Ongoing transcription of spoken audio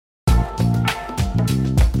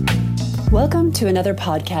Welcome to another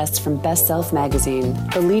podcast from Best Self Magazine,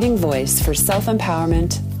 the leading voice for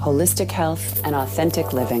self-empowerment, holistic health, and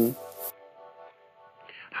authentic living.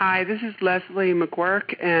 Hi, this is Leslie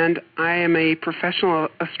McGuirk, and I am a professional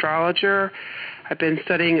astrologer. I've been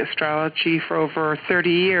studying astrology for over 30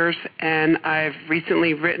 years, and I've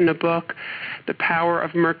recently written a book, The Power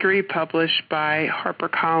of Mercury, published by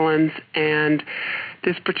HarperCollins, and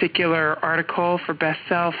this particular article for Best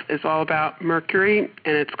Self is all about Mercury,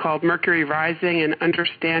 and it's called Mercury Rising and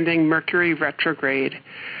Understanding Mercury Retrograde.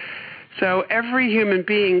 So every human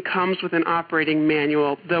being comes with an operating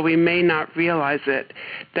manual, though we may not realize it.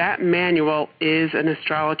 That manual is an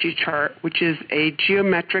astrology chart, which is a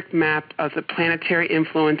geometric map of the planetary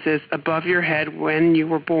influences above your head when you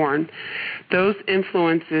were born. Those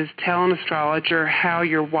influences tell an astrologer how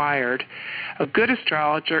you're wired. A good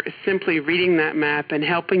astrologer is simply reading that map and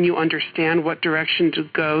helping you understand what direction to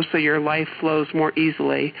go so your life flows more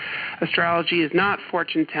easily. Astrology is not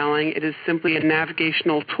fortune-telling. It is simply a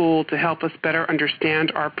navigational tool to help us better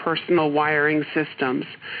understand our personal wiring systems.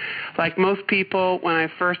 Like most people, when I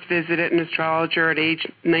first visited an astrologer at age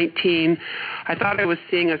 19, I thought I was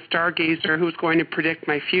seeing a stargazer who was going to predict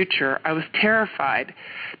my future. I was terrified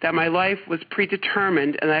that my life was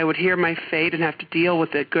predetermined and I would hear my fate and have to deal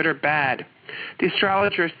with it, good or bad. The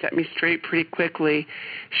astrologer set me straight pretty quickly.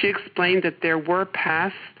 She explained that there were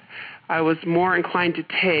paths I was more inclined to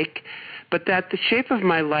take, but that the shape of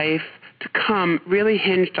my life to come really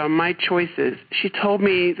hinged on my choices. She told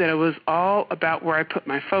me that it was all about where I put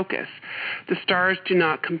my focus. The stars do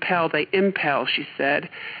not compel, they impel, she said,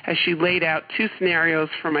 as she laid out two scenarios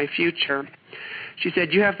for my future. She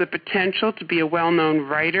said, you have the potential to be a well-known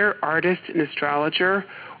writer, artist, and astrologer,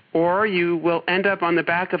 or you will end up on the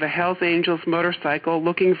back of a Hells Angels motorcycle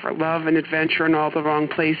looking for love and adventure in all the wrong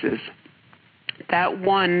places. That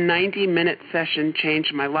one 90-minute session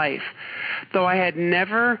changed my life. Though I had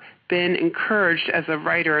never been encouraged as a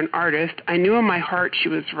writer and artist, I knew in my heart she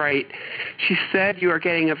was right. She said, you are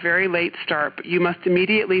getting a very late start, but you must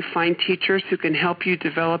immediately find teachers who can help you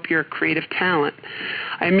develop your creative talent.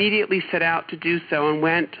 I immediately set out to do so and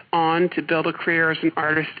went on to build a career as an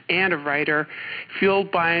artist and a writer, fueled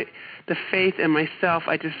by the faith in myself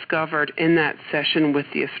I discovered in that session with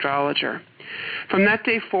the astrologer. From that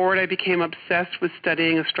day forward, I became obsessed with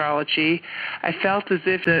studying astrology. I felt as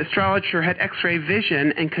if the astrologer had X-ray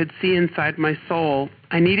vision and could see inside my soul.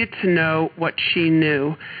 I needed to know what she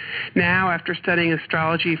knew. Now, after studying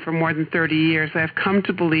astrology for more than 30 years, I have come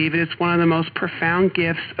to believe it is one of the most profound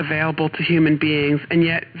gifts available to human beings, and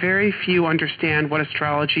yet very few understand what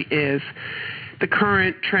astrology is. The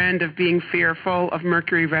current trend of being fearful of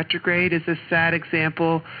Mercury retrograde is a sad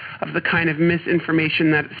example of the kind of misinformation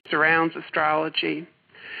that surrounds astrology.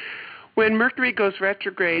 When Mercury goes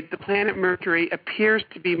retrograde, the planet Mercury appears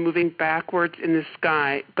to be moving backwards in the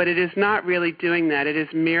sky, but it is not really doing that. It is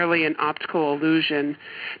merely an optical illusion.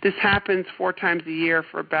 This happens 4 times a year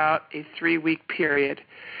for about a 3-week period.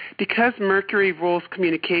 Because Mercury rules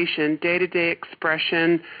communication, day-to-day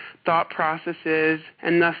expression, thought processes,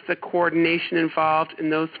 and thus the coordination involved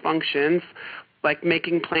in those functions, like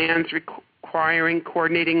making plans,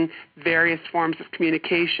 coordinating various forms of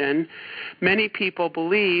communication, many people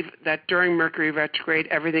believe that during Mercury retrograde,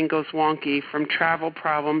 everything goes wonky, from travel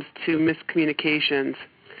problems to miscommunications.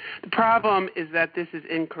 The problem is that this is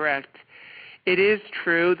incorrect. It is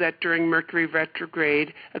true that during Mercury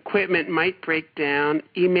retrograde, equipment might break down,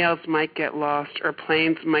 emails might get lost, or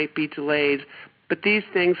planes might be delayed, but these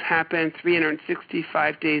things happen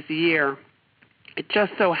 365 days a year. It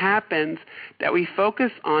just so happens that we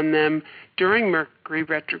focus on them during Mercury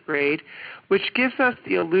retrograde, which gives us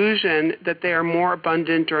the illusion that they are more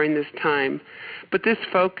abundant during this time. But this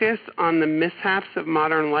focus on the mishaps of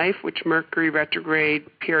modern life, which Mercury retrograde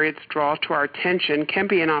periods draw to our attention, can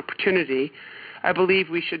be an opportunity. I believe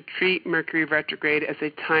we should treat Mercury retrograde as a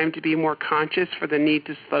time to be more conscious for the need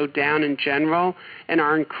to slow down in general in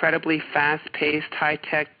our incredibly fast-paced,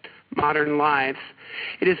 high-tech modern lives.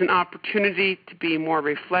 It is an opportunity to be more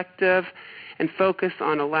reflective and focus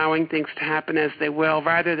on allowing things to happen as they will,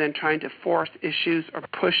 rather than trying to force issues or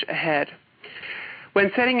push ahead.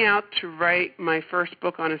 When setting out to write my first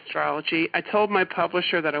book on astrology, I told my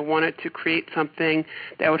publisher that I wanted to create something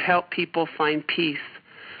that would help people find peace.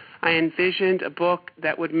 I envisioned a book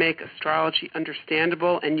that would make astrology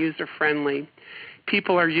understandable and user-friendly.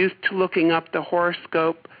 People are used to looking up the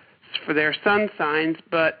horoscope for their sun signs,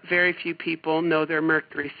 but very few people know their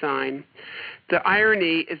Mercury sign. The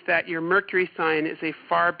irony is that your Mercury sign is a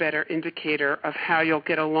far better indicator of how you'll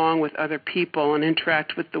get along with other people and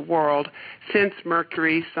interact with the world, since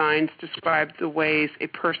Mercury signs describe the ways a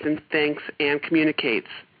person thinks and communicates.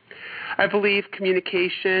 I believe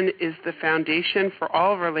communication is the foundation for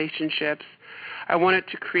all relationships. I wanted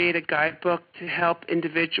to create a guidebook to help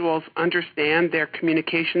individuals understand their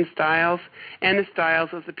communication styles and the styles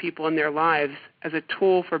of the people in their lives as a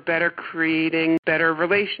tool for better creating better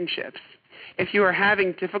relationships. If you are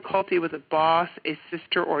having difficulty with a boss, a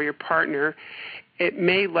sister, or your partner, it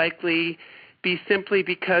may likely be simply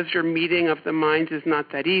because your meeting of the minds is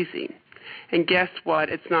not that easy. And guess what?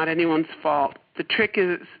 It's not anyone's fault. The trick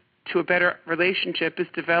is to a better relationship is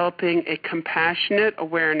developing a compassionate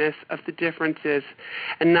awareness of the differences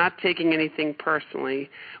and not taking anything personally.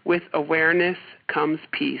 With awareness comes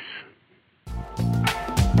peace.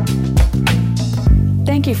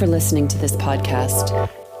 Thank you for listening to this podcast.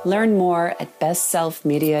 Learn more at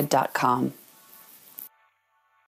bestselfmedia.com.